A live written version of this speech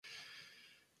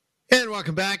And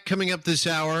welcome back. Coming up this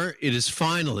hour, it is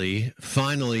finally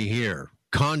here.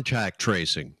 Contact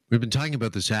tracing. We've been talking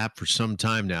about this app for some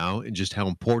time now and just how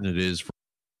important it is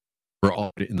for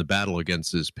all in the battle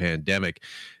against this pandemic.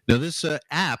 Now, this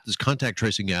app, this contact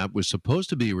tracing app, was supposed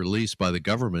to be released by the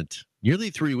government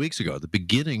nearly 3 weeks ago, at the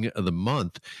beginning of the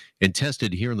month, and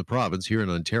tested here in the province, here in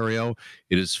Ontario.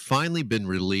 It has finally been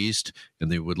released,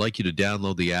 and they would like you to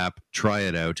download the app, try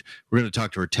it out. We're going to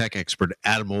talk to our tech expert,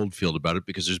 Adam Oldfield, about it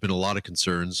because there's been a lot of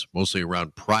concerns, mostly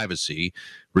around privacy,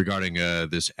 regarding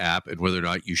this app and whether or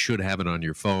not you should have it on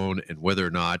your phone and whether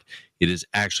or not it is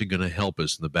actually going to help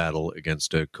us in the battle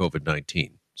against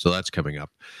COVID-19. So that's coming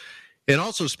up. And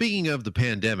also, speaking of the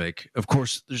pandemic, of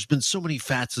course, there's been so many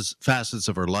facets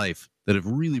of our life that have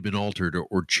really been altered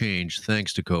or changed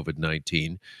thanks to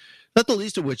COVID-19. Not the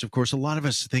least of which, of course, a lot of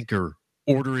us think are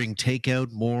ordering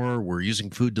takeout more. We're using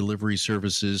food delivery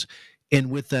services. And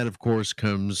with that, of course,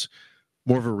 comes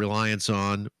more of a reliance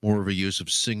on, more of a use of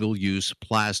single-use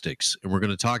plastics. And we're going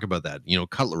to talk about that,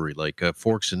 cutlery like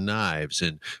forks and knives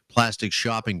and plastic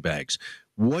shopping bags.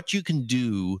 What you can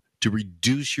do to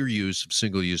reduce your use of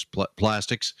single-use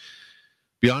plastics.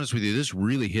 Be honest with you, this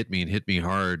really hit me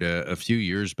hard a few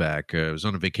years back. I was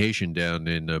on a vacation down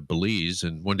in Belize,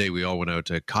 and one day we all went out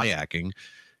to kayaking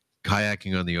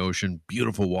on the ocean,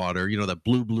 beautiful water, that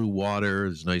blue water,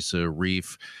 this nice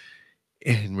reef.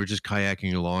 And we're just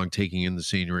kayaking along, taking in the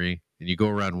scenery, and you go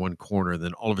around one corner, and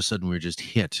then all of a sudden we're just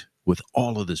hit with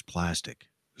all of this plastic.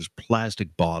 There's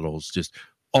plastic bottles, just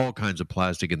all kinds of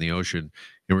plastic in the ocean.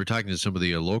 And we're talking to some of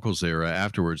the locals there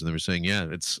afterwards, and they were saying, yeah,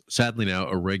 it's sadly now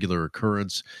a regular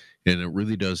occurrence, and it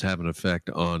really does have an effect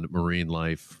on marine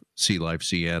life, sea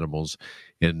animals,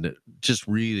 and just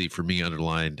really, for me,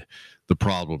 underlined the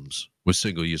problems with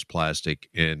single-use plastic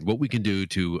and what we can do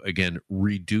to, again,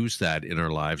 reduce that in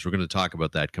our lives. We're going to talk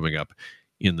about that coming up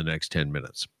in the next 10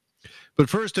 minutes. But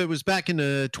first, it was back in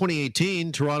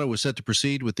 2018, Toronto was set to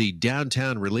proceed with the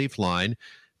Downtown Relief Line.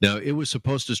 Now, it was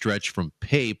supposed to stretch from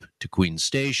Pape to Queen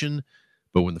Station,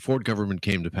 but when the Ford government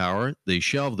came to power, they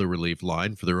shelved the relief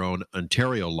line for their own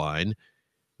Ontario line.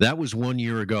 That was 1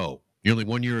 year ago, nearly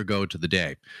 1 year ago to the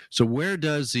day. So where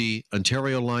does the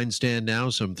Ontario line stand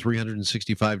now, some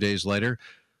 365 days later?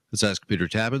 Let's ask Peter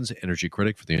Tabuns, energy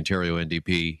critic for the Ontario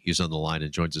NDP. He's on the line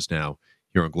and joins us now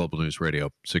here on Global News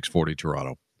Radio, 640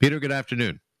 Toronto. Peter, good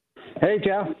afternoon. Hey,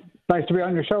 Jeff. Nice to be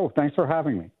on your show. Thanks for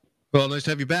having me. Well, nice to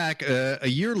have you back. A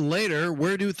year later,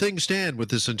 where do things stand with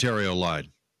this Ontario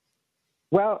line?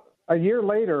 Well, a year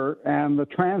later, and the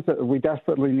transit that we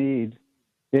desperately need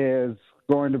is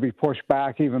going to be pushed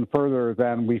back even further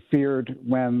than we feared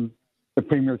when the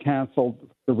Premier canceled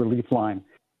the relief line.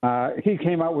 He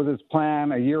came out with his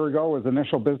plan a year ago, his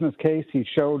initial business case. He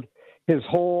showed his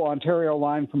whole Ontario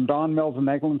line from Don Mills and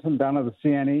Eglinton down to the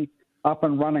CNE up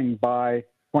and running by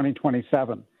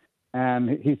 2027. And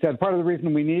he said part of the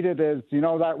reason we need it is,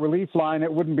 that relief line,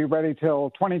 it wouldn't be ready till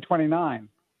 2029.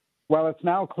 Well, it's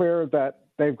now clear that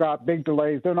they've got big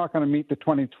delays. They're not going to meet the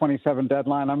 2027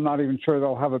 deadline. I'm not even sure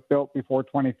they'll have it built before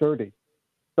 2030.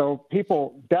 So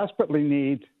people desperately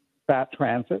need that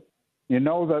transit. You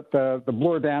know that the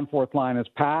Bloor-Danforth line is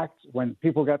packed. When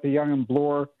people get to Yonge and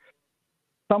Bloor,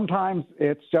 sometimes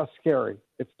it's just scary.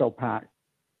 It's so packed.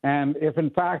 And if, in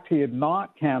fact, he had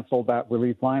not canceled that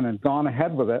relief line and gone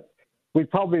ahead with it, we'd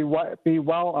probably be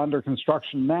well under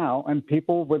construction now, and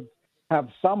people would have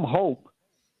some hope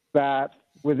that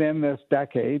within this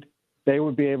decade, they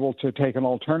would be able to take an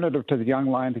alternative to the Yonge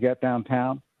line to get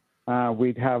downtown.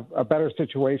 We'd have a better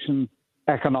situation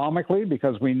economically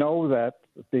because we know that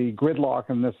the gridlock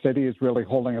in this city is really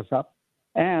holding us up,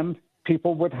 and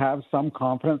people would have some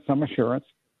confidence, some assurance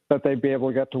that they'd be able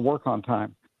to get to work on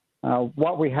time.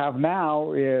 What we have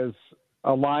now is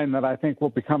a line that I think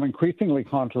will become increasingly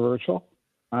controversial.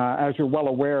 As you're well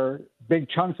aware, big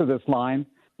chunks of this line,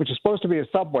 which is supposed to be a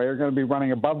subway, are going to be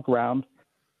running above ground.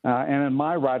 And in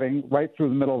my riding, right through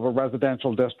the middle of a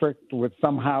residential district with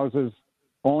some houses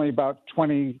only about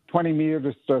 20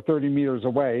 meters to 30 meters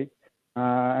away.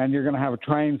 And you're going to have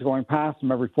trains going past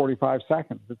them every 45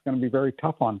 seconds. It's going to be very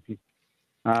tough on people.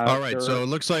 All right, so it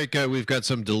looks like we've got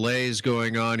some delays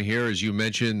going on here. As you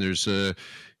mentioned, there's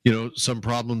some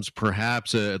problems,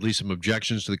 perhaps, at least some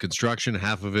objections to the construction,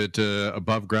 half of it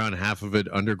above ground, half of it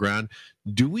underground.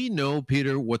 Do we know,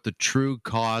 Peter, what the true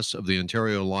costs of the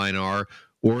Ontario line are,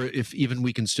 or if even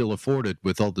we can still afford it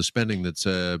with all the spending that's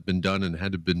been done and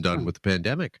had been done with the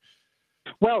pandemic?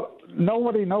 Well,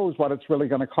 nobody knows what it's really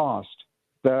going to cost.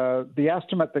 The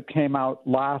estimate that came out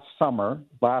last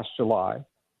July,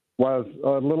 was a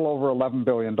little over $11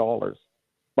 billion.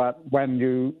 But when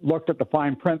you looked at the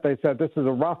fine print, they said this is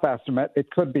a rough estimate. It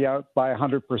could be out by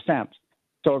 100%.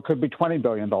 So it could be $20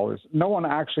 billion. No one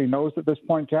actually knows at this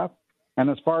point, Jeff. And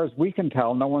as far as we can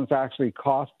tell, no one's actually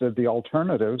costed the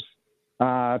alternatives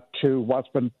to what's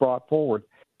been brought forward.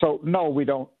 So, no, we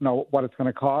don't know what it's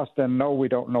going to cost, and no, we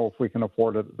don't know if we can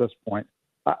afford it at this point.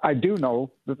 I do know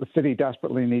that the city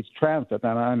desperately needs transit,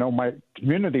 and I know my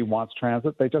community wants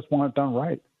transit. They just want it done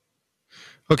right.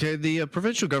 Okay, the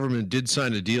provincial government did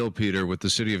sign a deal, Peter, with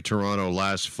the city of Toronto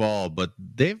last fall, but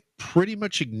they've pretty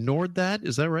much ignored that.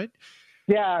 Is that right?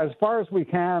 Yeah, as far as we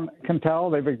can tell,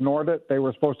 they've ignored it. They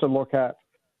were supposed to look at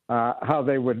how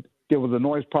they would deal with the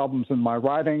noise problems in my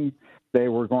riding. They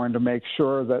were going to make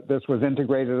sure that this was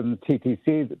integrated in the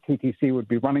TTC, that TTC would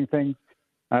be running things.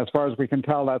 As far as we can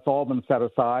tell, that's all been set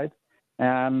aside.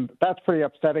 And that's pretty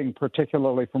upsetting,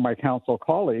 particularly for my council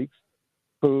colleagues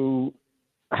who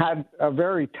had a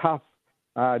very tough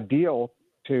deal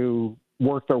to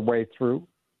work their way through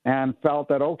and felt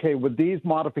that, okay, with these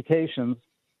modifications,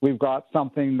 we've got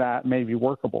something that may be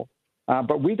workable.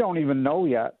 But we don't even know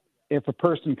yet if a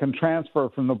person can transfer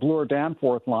from the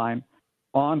Bloor-Danforth line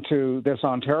onto this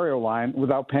Ontario line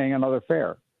without paying another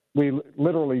fare. We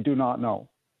literally do not know.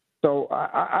 So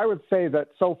I would say that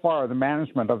so far the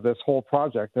management of this whole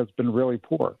project has been really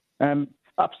poor and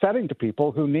upsetting to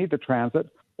people who need the transit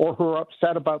or who are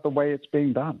upset about the way it's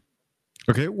being done.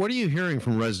 Okay, what are you hearing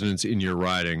from residents in your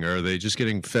riding? Are they just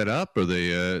getting fed up? Are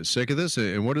they sick of this?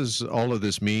 And what does all of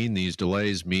this mean, these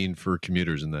delays mean for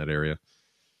commuters in that area?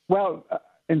 Well,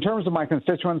 in terms of my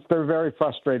constituents, they're very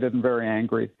frustrated and very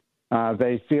angry.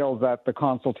 They feel that the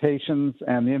consultations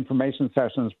and the information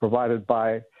sessions provided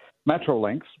by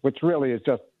Metrolinx, which really is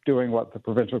just doing what the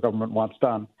provincial government wants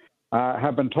done,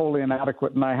 have been totally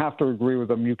inadequate. And I have to agree with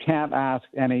them. You can't ask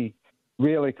any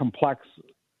really complex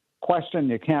question.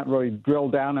 You can't really drill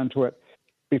down into it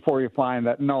before you find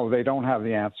that, no, they don't have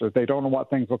the answer. They don't know what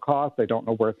things will cost. They don't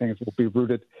know where things will be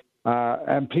routed.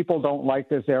 And people don't like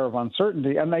this air of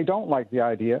uncertainty. And they don't like the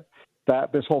idea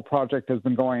that this whole project has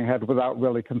been going ahead without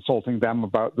really consulting them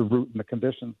about the route and the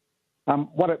conditions.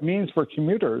 What it means for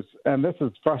commuters, and this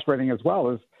is frustrating as well,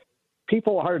 is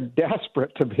people are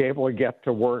desperate to be able to get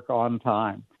to work on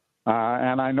time.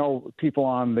 And I know people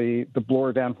on the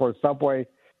Bloor-Danforth subway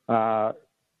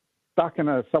stuck in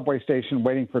a subway station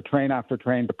waiting for train after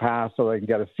train to pass so they can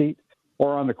get a seat,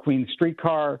 or on the Queen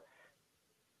streetcar,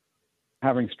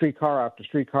 having streetcar after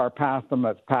streetcar pass them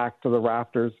that's packed to the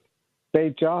rafters.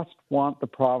 They just want the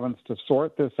province to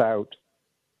sort this out,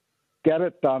 get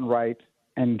it done right,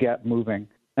 and get moving.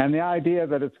 And the idea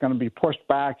that it's going to be pushed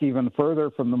back even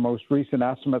further from the most recent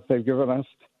estimates they've given us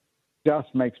just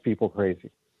makes people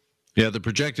crazy. Yeah, the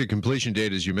projected completion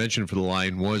date, as you mentioned, for the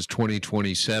line was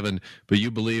 2027, but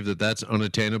you believe that that's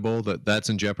unattainable, that that's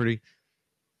in jeopardy?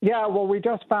 Yeah, well, we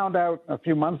just found out a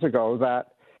few months ago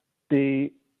that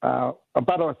the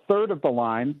about a third of the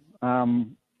line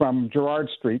from Gerrard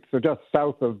Street, so just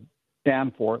south of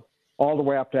Danforth, all the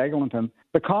way up to Eglinton,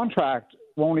 the contract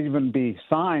won't even be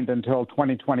signed until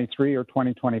 2023 or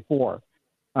 2024.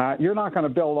 You're not going to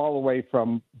build all the way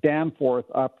from Danforth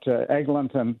up to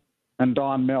Eglinton and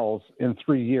Don Mills in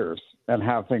 3 years and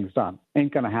have things done.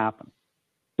 Ain't going to happen.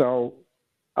 So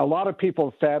a lot of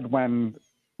people said when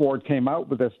Ford came out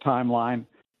with this timeline,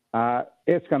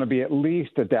 it's going to be at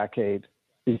least a decade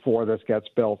before this gets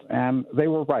built. And they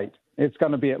were right. It's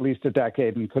going to be at least a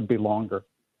decade and could be longer.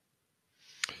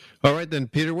 All right, then,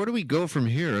 Peter, where do we go from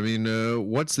here? I mean,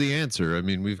 what's the answer? I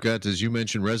mean, we've got, as you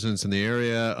mentioned, residents in the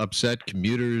area, upset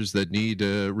commuters that need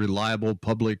reliable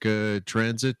public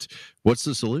transit. What's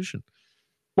the solution?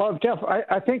 Well, Jeff,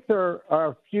 I think there are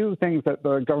a few things that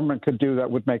the government could do that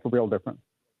would make a real difference.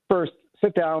 First,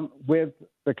 sit down with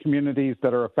the communities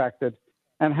that are affected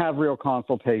and have real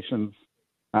consultations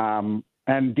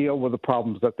and deal with the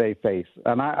problems that they face.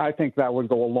 And I think that would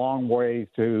go a long way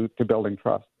to building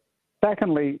trust.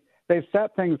 Secondly, they've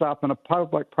set things up in a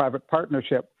public-private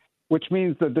partnership, which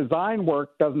means the design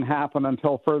work doesn't happen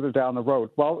until further down the road.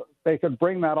 Well, they could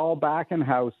bring that all back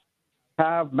in-house,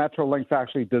 have Metrolinx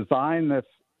actually design this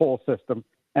whole system,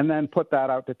 and then put that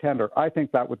out to tender. I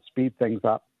think that would speed things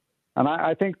up. And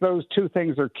I think those two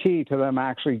things are key to them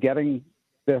actually getting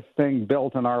this thing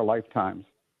built in our lifetimes.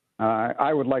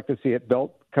 I would like to see it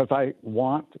built because I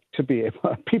want to be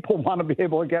able, people want to be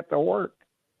able to get to work.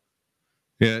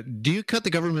 Yeah. Do you cut the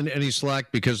government any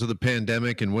slack because of the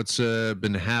pandemic and what's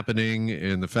been happening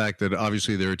and the fact that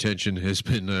obviously their attention has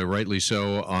been rightly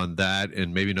so on that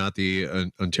and maybe not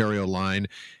the Ontario line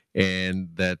and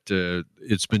that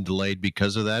it's been delayed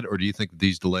because of that? Or do you think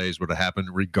these delays would have happened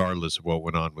regardless of what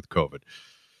went on with COVID?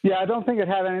 Yeah, I don't think it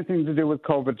had anything to do with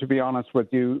COVID, to be honest with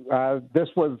you. This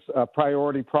was a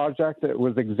priority project. It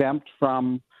was exempt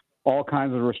from all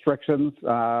kinds of restrictions.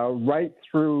 Right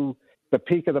through the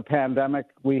peak of the pandemic,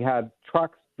 we had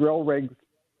trucks, drill rigs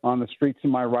on the streets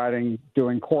in my riding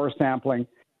doing core sampling.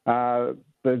 The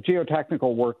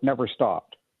geotechnical work never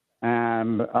stopped.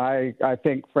 And I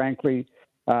think, frankly,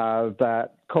 that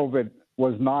COVID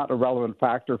was not a relevant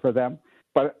factor for them.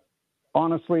 But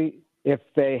honestly, if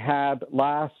they had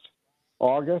last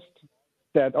August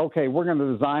said, okay, we're going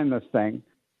to design this thing,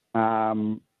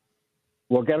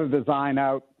 we'll get a design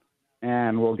out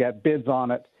and we'll get bids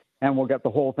on it and we'll get the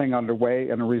whole thing underway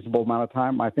in a reasonable amount of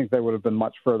time, I think they would have been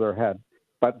much further ahead.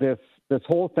 But this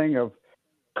whole thing of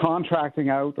contracting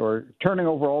out or turning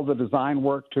over all the design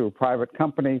work to a private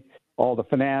company, all the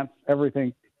finance, everything,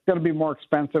 it's going to be more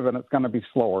expensive and it's going to be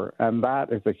slower. And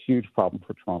that is a huge problem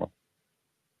for Toronto.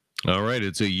 All right,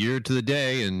 it's a year to the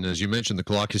day, and as you mentioned, the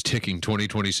clock is ticking.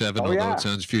 2027, although it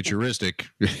sounds futuristic,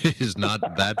 is not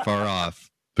that far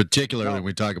off, particularly when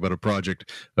we talk about a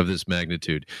project of this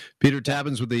magnitude. Peter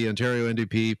Tabuns with the Ontario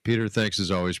NDP. Peter, thanks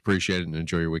as always. Appreciate it, and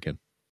enjoy your weekend.